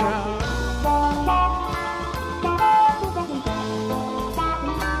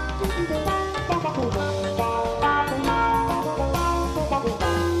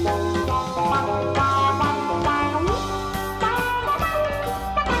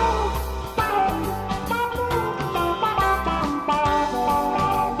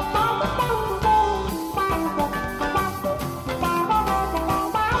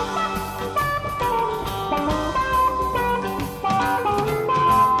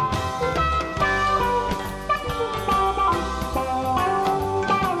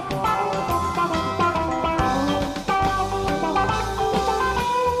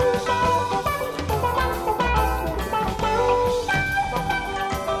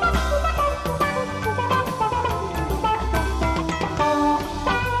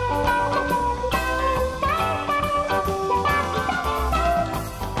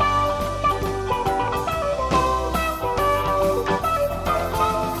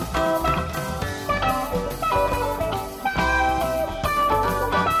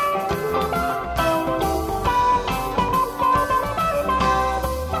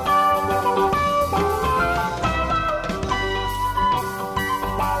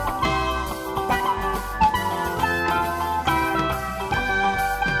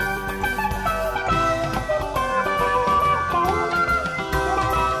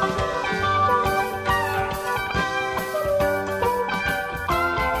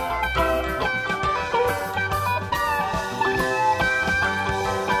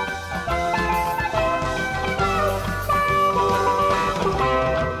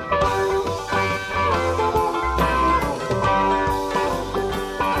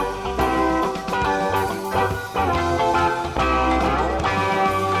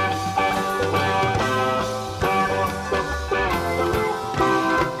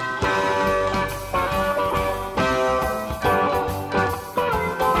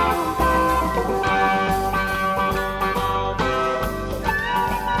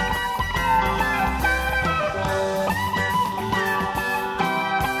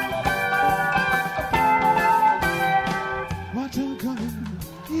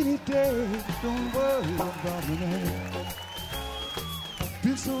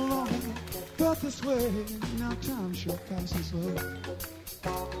 now time sure passes slow.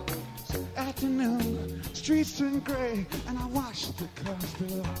 It's afternoon, streets turn gray, and I watch the cars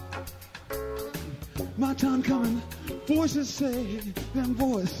below. My time coming, voices say, then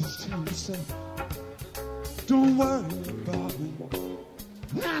voices tell me so. Don't worry about me,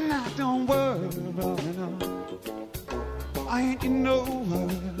 nah, don't worry about me, no. I ain't in no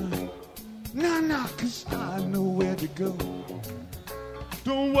hurry, nah, 'cause I know where to go.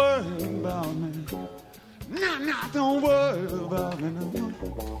 Don't worry about me, nah, don't worry about me, no.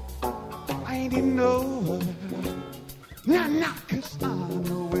 I ain't in no hurry, nah, 'cause I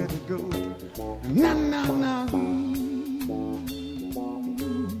know where to go. Nah. Nah.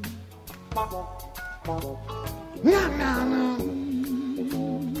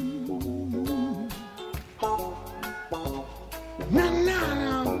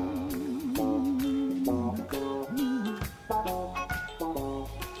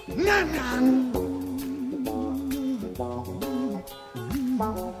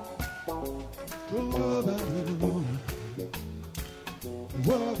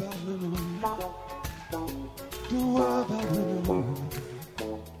 Don't worry about me no more.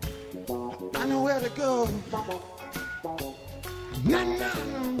 I know where to go. Nah.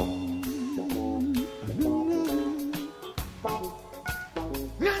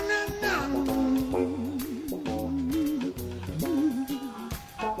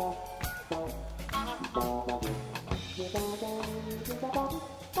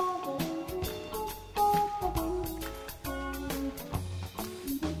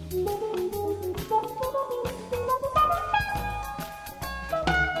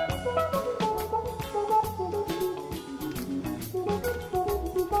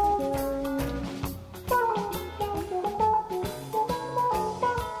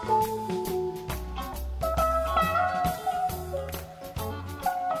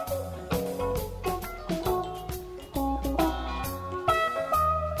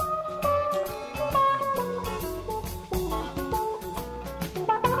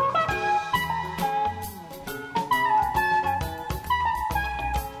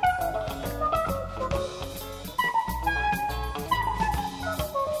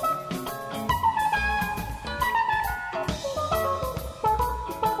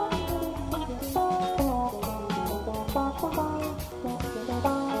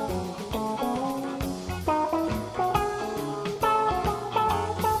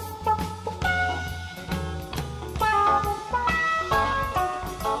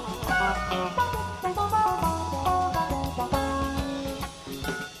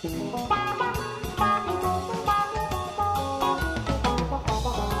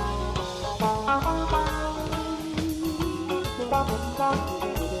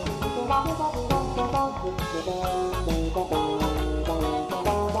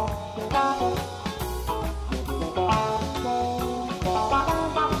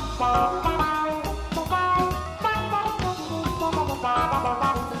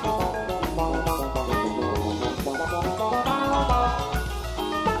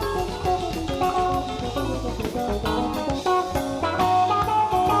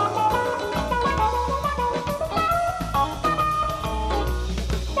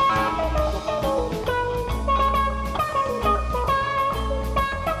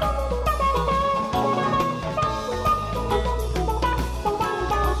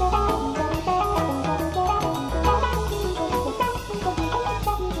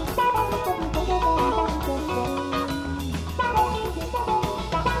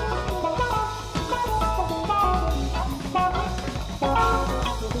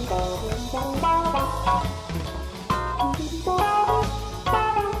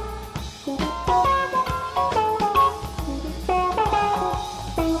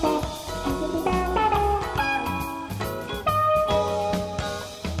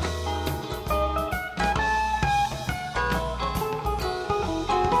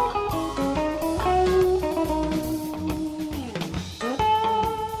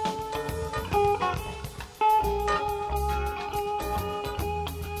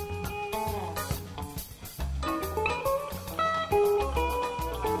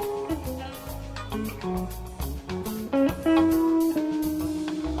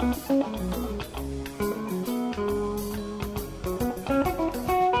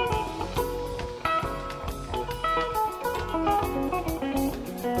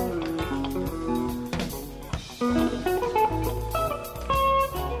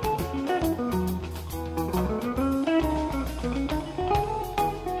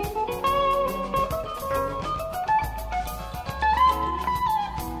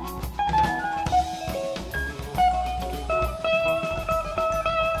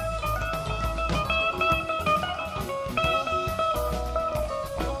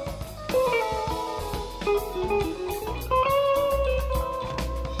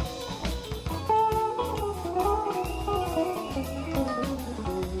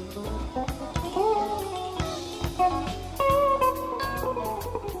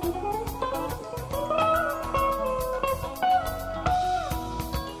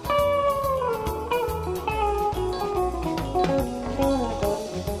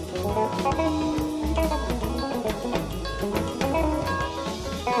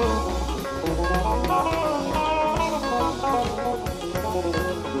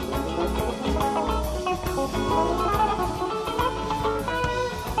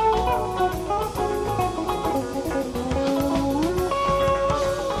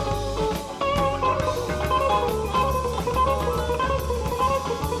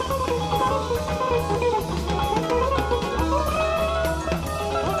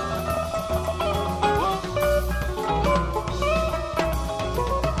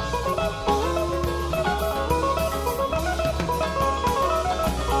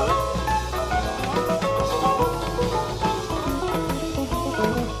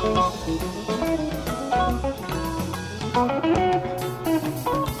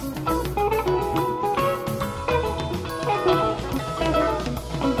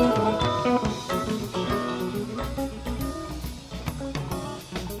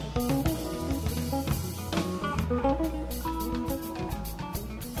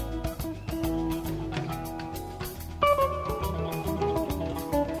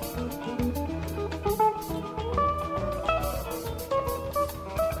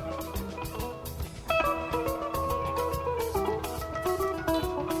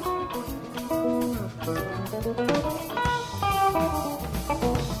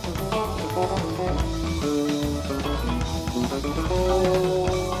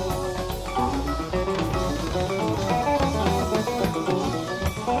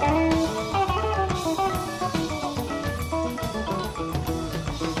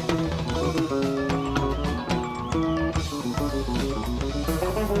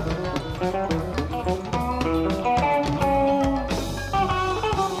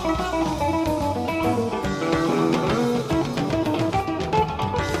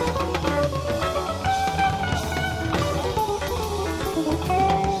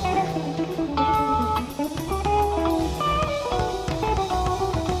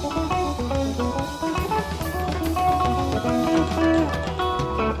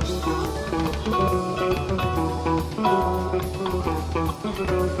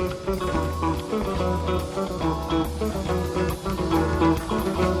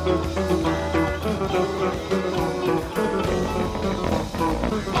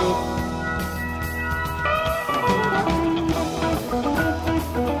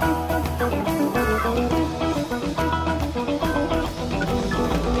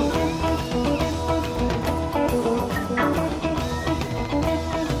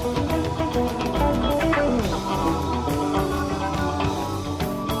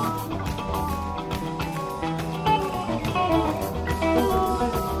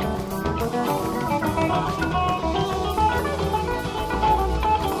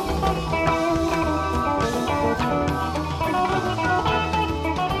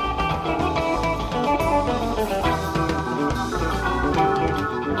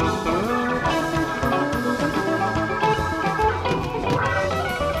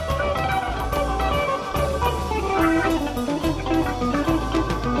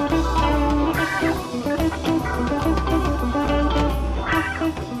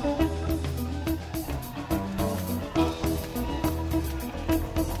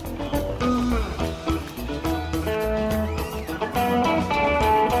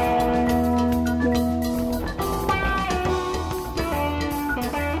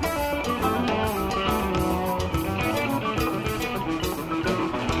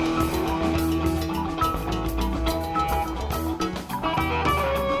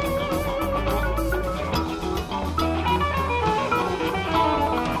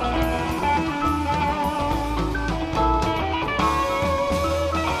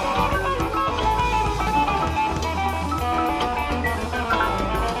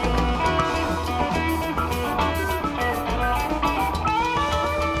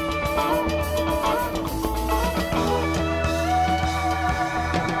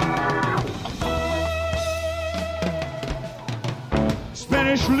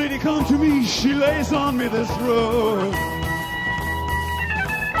 Irish lady come to me, she lays on me this rose.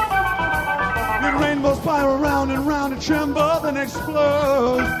 And rainbows spiral round and round and tremble then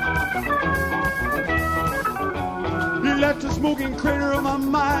explode. You left the smoking crater of my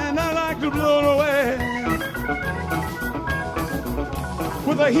mind, I like to blow it away.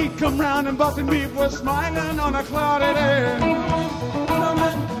 With the heat come round and busting beef was smiling on a cloudy day.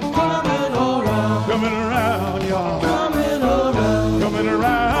 Coming around. Coming around, y'all. Coming around. Coming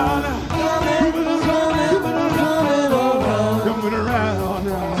around. Coming around. Coming around.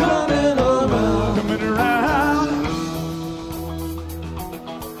 Coming around. Coming around.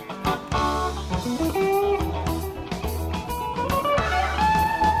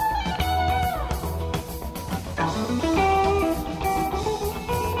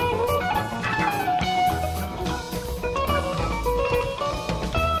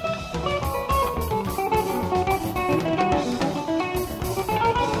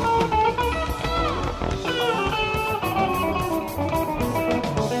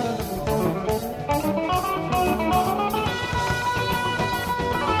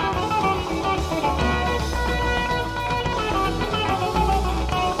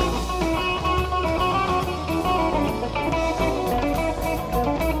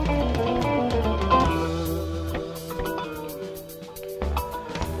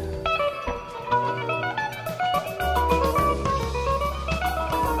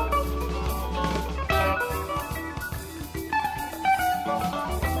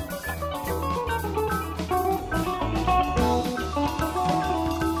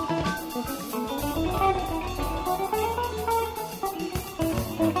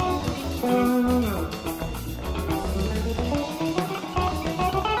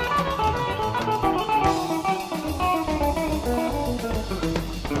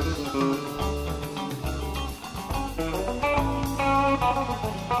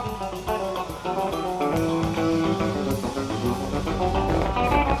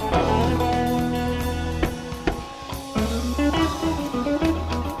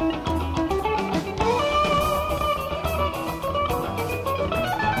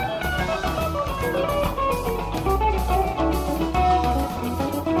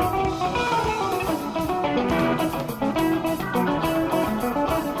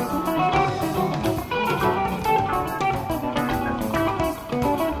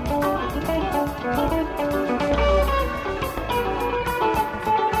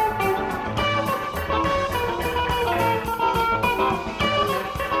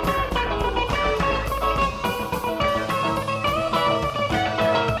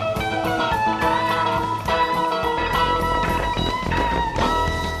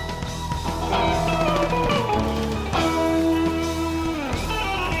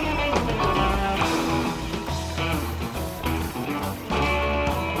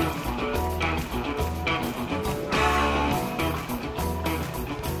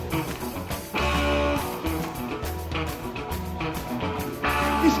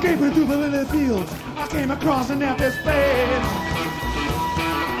 Escaping through the lily fields, I came across an empty space.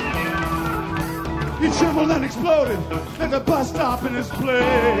 It trembled and exploded at the bus stop in its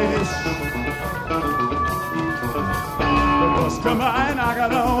place. The bus come by and I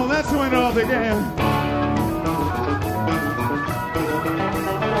got on, that's when it all began.